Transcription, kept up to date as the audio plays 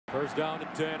First down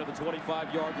and 10 at the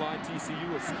 25-yard line.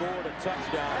 TCU has scored a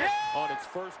touchdown on its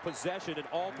first possession in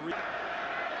all three.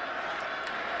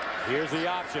 Here's the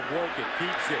option. Boykin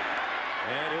keeps it.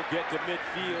 And he'll get to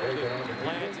midfield and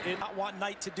lands in. I want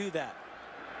Knight to do that.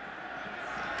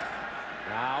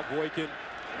 Now Boykin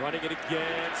running it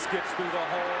again. Skips through the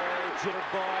hole.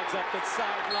 Jitterbugs up the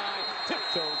sideline.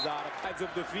 Tiptoes out of sides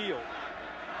of the field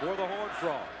for the Horned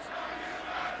Frogs.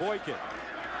 Boykin.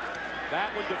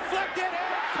 That one deflected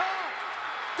and caught.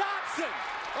 Dotson.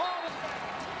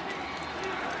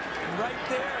 And right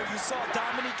there, you saw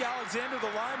Dominique Alexander, the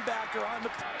linebacker, on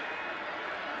the.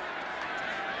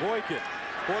 Boykin,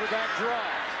 quarterback draw,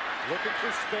 looking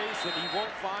for space, and he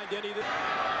won't find any.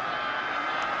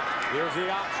 Here's the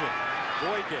option.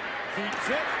 Boykin keeps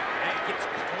it and gets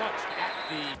crunched at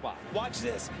the spot. Watch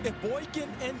this. If Boykin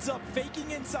ends up faking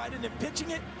inside and then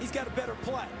pitching it, he's got a better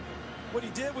play. What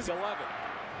he did was 11.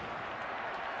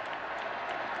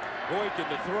 Boykin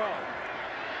to throw.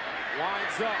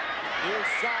 Winds up. Near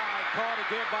side. Caught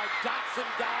again by Dotson.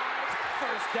 Dives.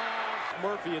 First down.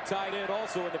 Murphy, a tight end,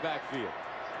 also in the backfield.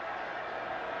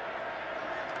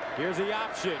 Here's the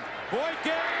option.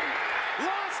 Boykin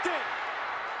lost it.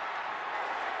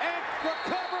 And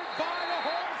recovered by the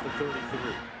Horned. For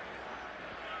 33.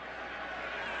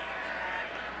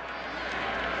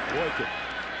 Boykin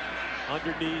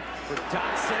underneath for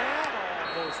Dotson.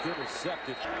 Almost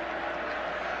intercepted.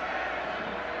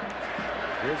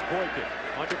 Here's Boykin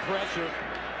under pressure.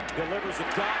 Delivers to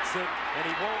Dotson, and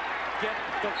he won't get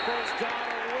the first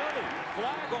down already.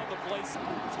 Flag on the place.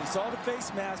 He saw the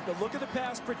face mask, but look at the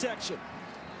pass protection.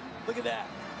 Look at that.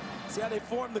 See how they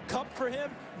formed the cup for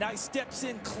him? Now he steps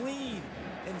in clean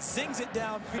and zings it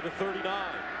down. To the 39.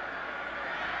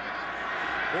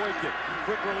 Boykin,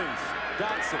 quick release.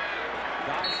 Dotson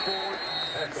dives forward.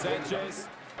 Sanchez.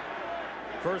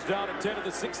 First down and 10 to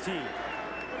the 16.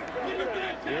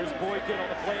 Here's Boykin on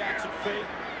the play-action fake.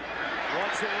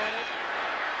 Wants to run it.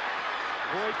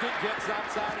 Boykin gets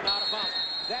outside and out of bounds.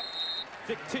 That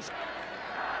fictitious.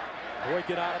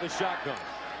 Boykin out of the shotgun.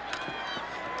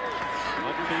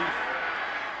 Underneath.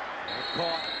 And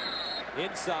caught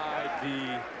inside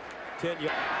the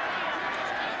 10-yard.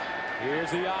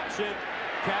 Here's the option.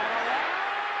 Cadillac.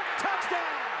 Touchdown!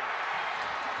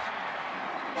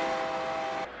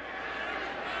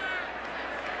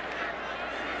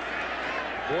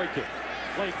 Boykin.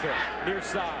 Play fake. Near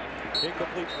side.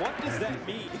 Incomplete. What does that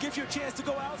mean? It gives you a chance to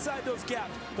go outside those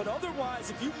gaps. But otherwise,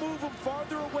 if you move them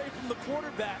farther away from the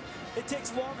quarterback, it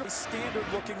takes longer.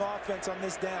 Standard-looking offense on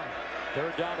this down.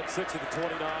 Third down at 6 at the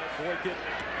 29. Boykin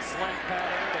slant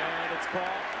pattern, and it's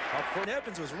caught.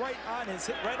 Evans was right on his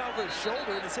hip, right over his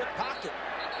shoulder in his hip pocket.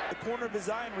 The corner of his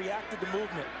eye and reacted to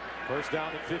movement. First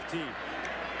down at 15.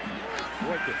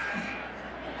 Boykin.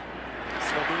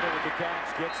 Slovina with the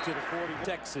catch, gets to the 40.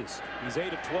 Texas. He's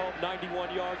 8 of 12,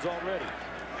 91 yards already.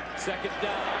 Second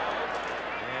down,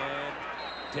 and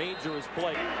dangerous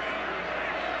play.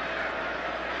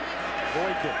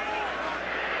 Boykin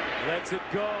lets it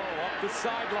go up the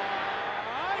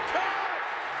sideline. Caught!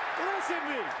 Listen to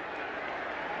me.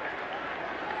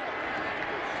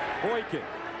 Boykin.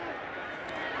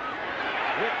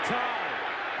 With time.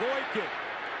 Boykin.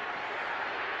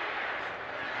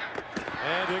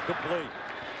 And incomplete.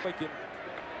 Boykin.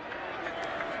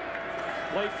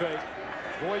 Play fake.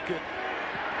 Boykin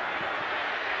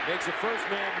makes a first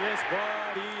man miss,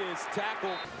 but he is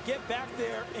tackled. Get back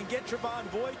there and get Trevone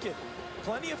Boykin.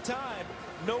 Plenty of time.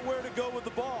 Nowhere to go with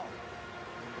the ball.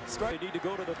 They need to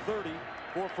go to the 30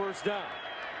 for first down.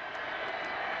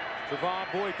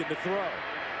 Trevone Boykin to throw.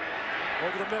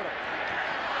 Over the middle.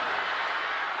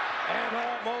 And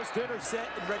almost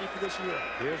intercept and ready for this year.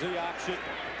 Here's the option.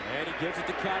 And he gives it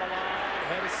to Catalan.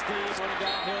 Head of steam, running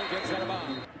downhill, gets out of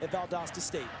bounds. At Valdosta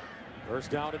State. First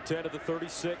down and 10 to the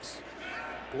 36.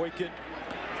 Boykin.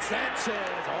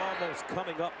 Sanchez almost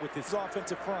coming up with his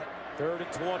offensive front. Third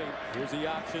and 20. Here's the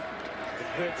option. The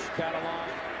pitch, Catalan.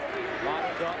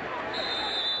 Bottled up.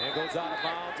 And goes out of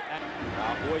bounds. And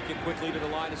now Boykin quickly to the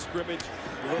line of scrimmage.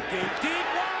 Looking deep,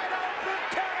 wide open.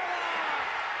 Catalan!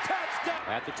 Touchdown!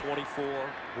 At the 24.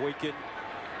 Boykin.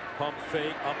 Pump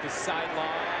fake up the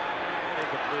sideline.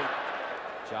 Incomplete.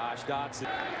 Josh Dotson.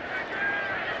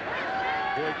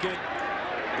 Boykin.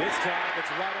 This time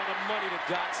it's right on the money to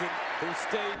Dotson, who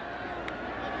stayed.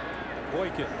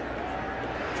 Boykin.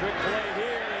 Trick play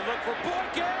here. They look for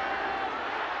Boykin.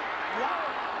 Wow.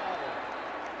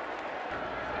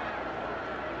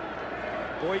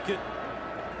 Boykin.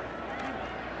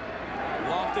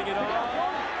 Lofting it off.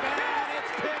 And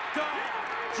it's picked up.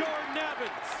 Jordan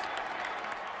Evans.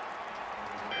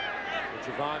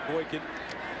 Trevone Boykin.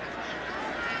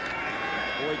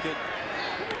 Boykin.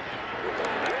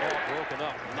 Ball broken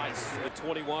up. Nice. At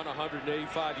 21,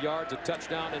 185 yards, a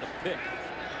touchdown and a pick.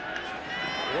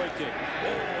 Boykin.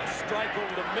 Oh, a strike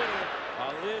over the middle.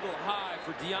 A little high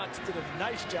for Deontay. Did a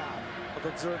nice job of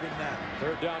observing that.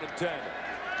 3rd down and 10.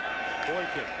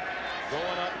 Boykin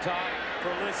going up top for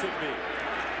Listenby.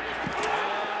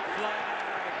 And flag.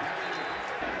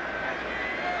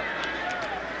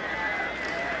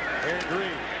 Aaron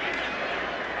Green.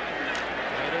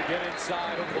 And they'll get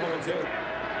inside Oklahoma City.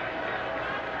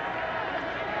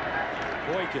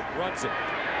 Boykin runs it.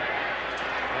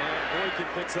 And Boykin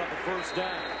picks up a 1st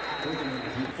down.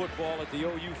 Football at the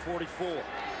OU 44.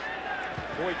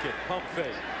 Boykin, pump fake.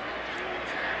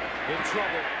 In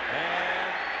trouble.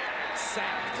 And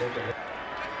sacked.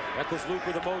 Eccles Luke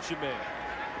with a motion man.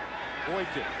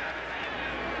 Boykin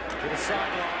to the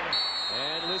sideline.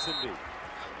 And Listenby.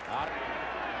 Out.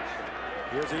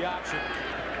 Here's the option.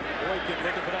 Boykin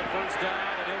looking for that 1st down.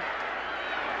 And he'll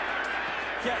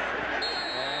get it.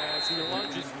 As he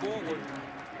lunges forward.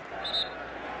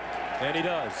 And he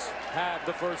does have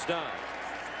the 1st down.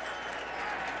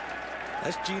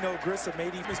 That's Gino Grissom.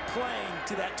 Maybe he was playing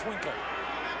to that twinkle.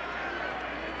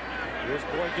 Here's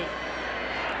Boykin.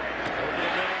 Over the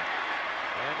middle.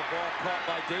 And the ball caught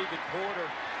by David Porter.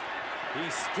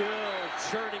 He's still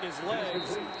churning his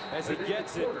legs as he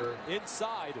gets it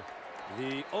inside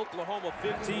the Oklahoma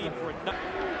 15 for a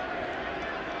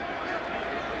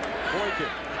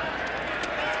Boykin.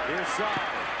 Near side.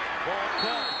 Ball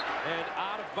caught and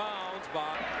out of bounds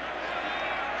by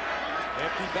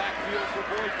empty backfield for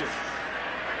Boykin.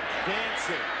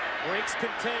 Dancing. Breaks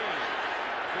contained.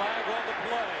 Flag on the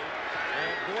play.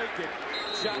 And Boykin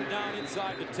shot down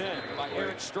inside the 10 by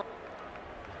Eric Stroh.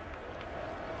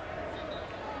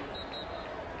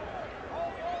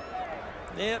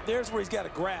 Yeah, there's where he's got a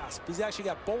grasp. He's actually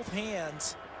got both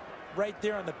hands right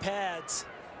there on the pads,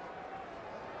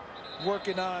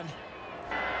 working on.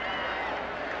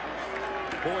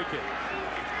 Boykin,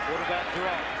 quarterback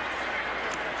draw.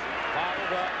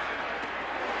 Bottled up.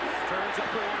 Turns a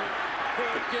corner.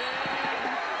 Boykin.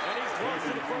 And he's close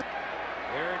to the front.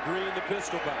 Aaron Green, the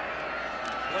pistol back.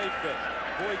 Play fake.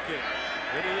 Boykin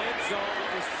in the end zone.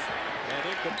 And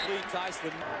incomplete.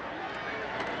 Tyson.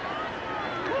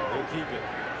 They'll keep it.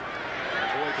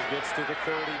 Boykin gets to the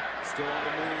 30. Still on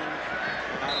the move.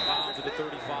 Out of bounds to the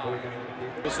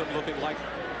 35. Grissom looking like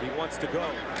he wants to go.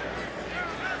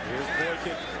 Here's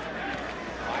Boykin.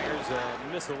 Fires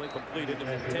a missile incomplete,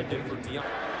 intended for Deontay.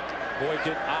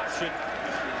 Boykin option.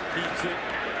 Keeps it.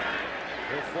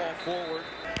 He'll fall forward.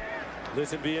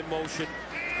 Listenby in motion.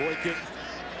 Boykin.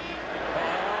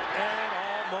 And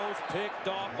almost picked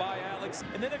off by Alex.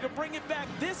 And then they're going to bring it back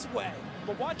this way.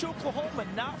 But watch Oklahoma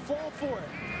not fall for it.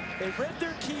 They read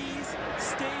their keys,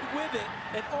 stayed with it,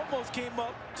 and almost came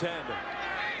up. 10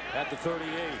 at the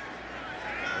 38.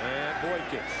 And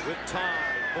Boykin with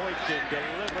time. Boykin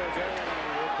delivers.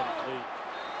 Oh, incomplete.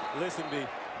 Listenby.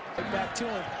 Back to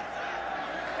him.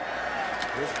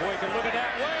 Here's Boykin. Look at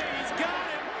that way. He's got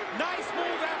him. Nice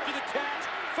move after the catch.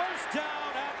 1st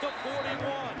down at the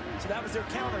 41. So that was their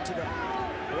counter to that.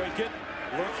 Boykin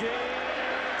looking.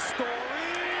 Story.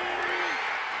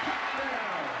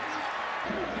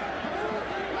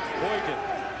 Boykin.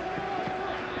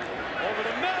 Over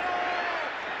the middle.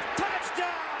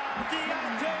 Touchdown.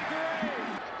 Deontay Gray.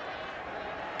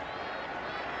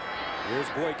 Here's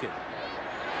Boykin.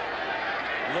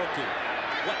 Looking.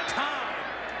 What time?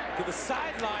 To the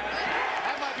sideline.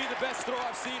 That might be the best throw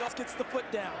I've seen. Gets the foot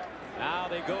down. Now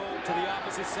they go to the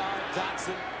opposite side.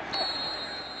 Dotson.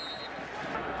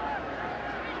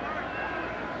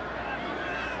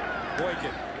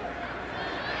 Boykin.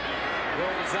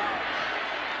 Rolls out.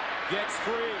 Gets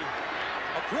free.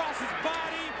 Across his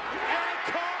body. And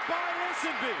caught by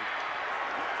Listenby.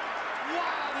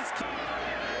 Wow, this kid.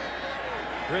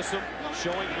 Grissom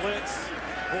showing blitz.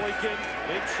 Boykin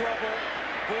in trouble.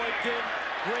 Boykin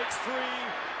breaks free.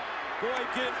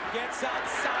 Boykin gets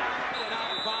outside and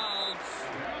out of bounds.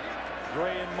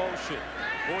 Gray in motion.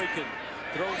 Boykin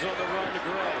throws on the run to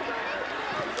Gray.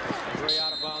 Gray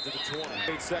out of bounds at the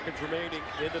 20. 8 seconds remaining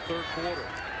in the 3rd quarter.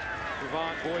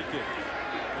 Trevone Boykin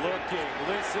looking.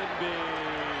 Listenby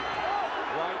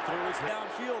right through his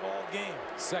Downfield all game.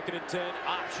 2nd and 10.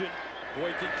 Option.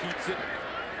 Boykin keeps it.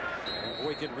 And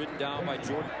Boykin ridden down by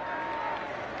Jordan.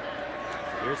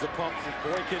 Here's a pump from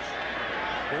Boykin.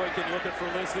 Boykin looking for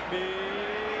Listenby.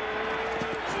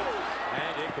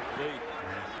 And incomplete.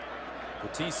 The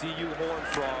TCU Horned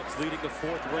Frogs leading the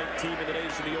 4th-ranked team in the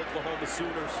nation, the Oklahoma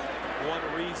Sooners. One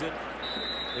reason,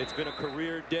 it's been a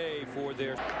career day for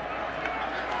their...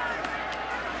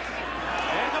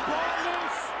 And the ball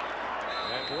loose!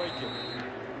 And Boykin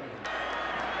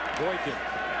Boykin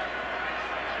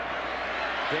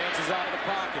dances out of the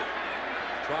pocket.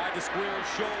 Tried to square his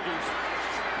shoulders.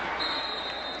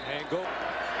 And go.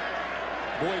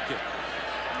 Boykin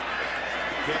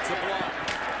gets a block.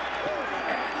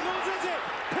 And loses it.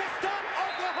 Picked up.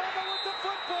 Oklahoma with the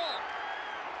football.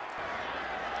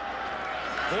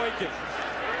 Boykin.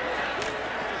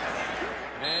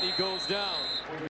 And he goes down.